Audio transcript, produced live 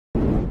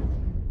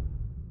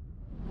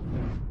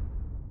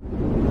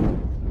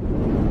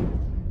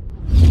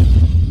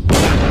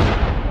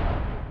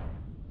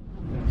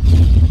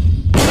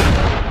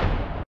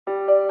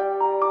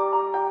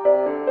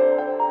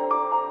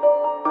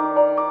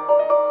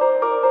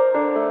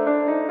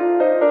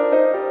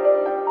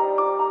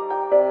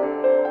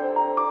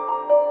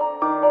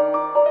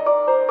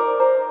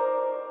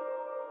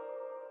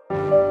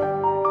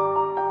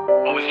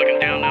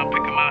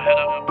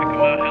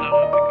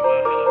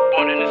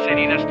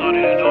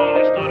started it all.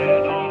 Always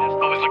looking down,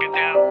 always looking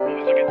down,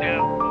 always looking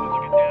down.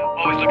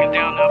 Always looking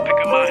down, now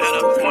picking my head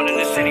up. Born in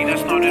the city that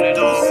started it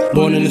all.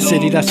 Born in the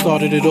city that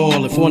started it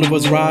all. If one of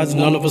us rise,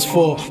 none of us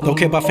fall. Don't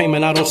care about fame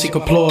and I don't seek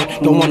applaud.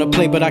 Don't wanna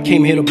play, but I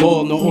came here to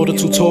ball. No order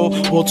too tall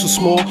or too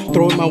small.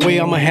 Throw it my way,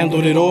 I'ma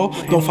handle it all.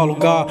 Don't follow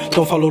God,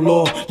 don't follow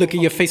law. Look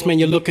at your face, man,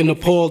 you're looking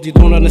appalled. You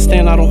don't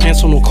understand, I don't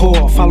answer no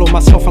call. Follow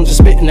myself, I'm just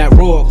spitting that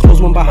raw.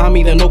 Close one behind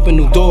me, then open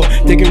new door.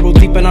 Digging real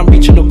deep and I'm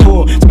reaching the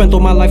core. Spent all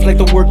my life like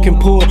the working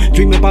poor.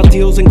 Dreaming about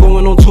deals and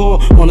going on tour.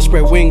 Wanna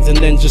spread wings and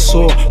then just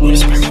soar. Wanna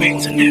spread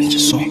wings and then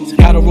just soar.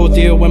 Got a raw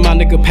deal when my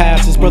nigga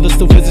passes. Brother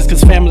still visits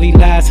cause family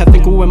lasts. I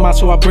think who am I,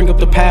 so I bring up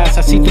the past.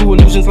 I see through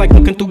illusions like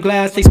looking through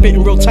glass. They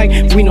spitting real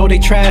tight, we know they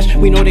trash.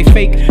 We know they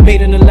fake,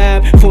 made in the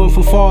lab. For them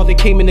from far, they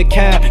came in the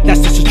cab.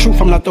 That's just the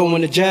truth, I'm not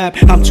throwing a jab.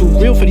 I'm too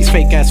real for these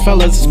fake ass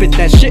fellas. Spit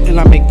that shit and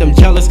I make them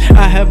jealous.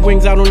 I have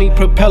wings, I don't need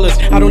propellers.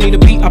 I don't need a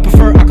beat, I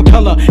prefer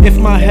acapella. If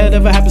my head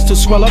ever happens to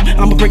swell up,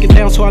 I'ma break it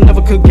down so I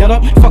never could get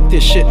up. Fuck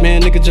this shit,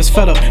 man, nigga just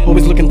fed up.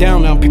 Always looking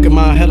down, now I'm picking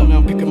my head up. Now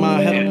I'm picking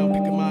my head up. Now I'm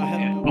picking my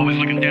head up. Always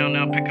looking down,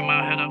 now picking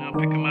my head up. Now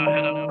picking my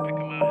head up. Now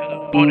picking my head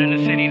up. Born in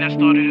the city that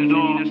started it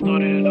all.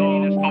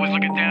 Always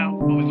looking down,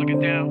 always looking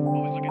down,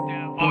 always looking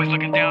down. Always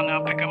looking down,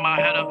 now picking my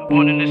head up.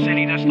 Born in the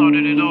city that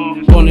started it all.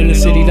 Born in the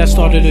city that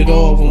started it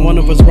all. When one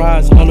of us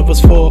rise, none of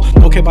us fall.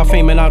 Don't care about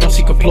fame and I don't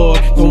seek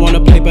applaud. Don't wanna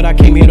play, but I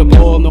came here to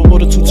ball. No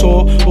order too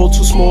tall or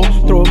too small.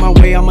 Throw it my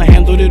way, I'ma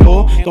handle it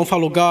all. Don't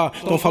follow God,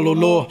 don't follow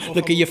law.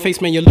 Look at your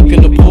face, man, you're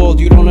looking appalled.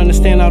 You don't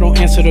understand, I don't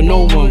answer to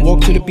no one.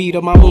 Walk to the beat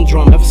of my own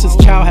drum. Ever since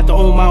a child, had to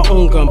own my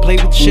own gun. Play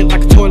with shit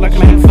like a toy, like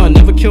I'm having fun.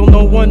 Never kill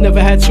no one,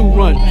 never had to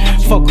run.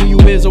 Fuck who you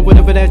is or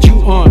whatever that you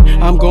on.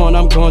 I'm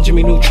gone,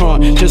 Jimmy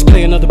Neutron. Just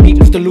play another beat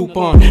with the loop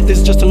on. This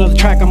is just another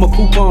track, I'm a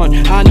coupon.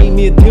 I need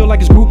me a deal like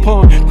it's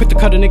Groupon. Quit to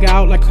cut a nigga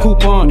out like a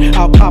coupon.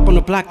 I'll pop on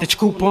the block that you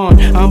coupon.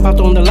 I'm about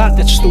to own the lot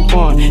that you stoop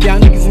on. Y'all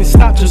niggas need to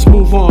stop, just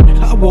move on.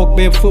 I walk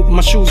barefoot with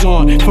my shoes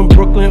on. From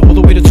Brooklyn all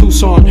the way to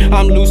Tucson.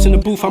 I'm loose in the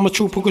booth, I'm a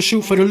true puka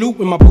shoot for the loot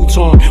with my boots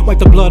on. Wipe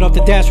the blood off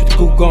the dash with the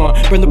goop gone.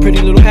 Burn the pretty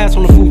little ass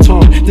on the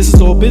futon. This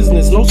is all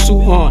business, no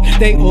suit on.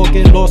 They all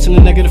get lost in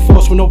the negative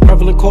force with no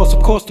prevalent cost.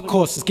 Of course the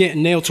cost is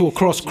getting nailed to a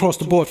cross across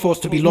the board,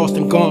 forced to be lost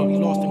and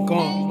gone.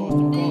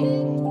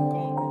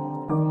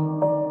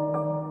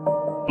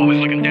 Always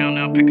looking down,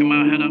 now picking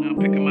my head up. Now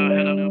picking my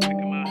head up. Now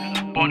picking my head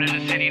up. Born in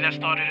the city that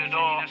started it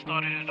all.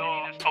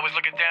 Always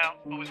looking down,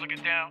 always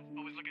looking down.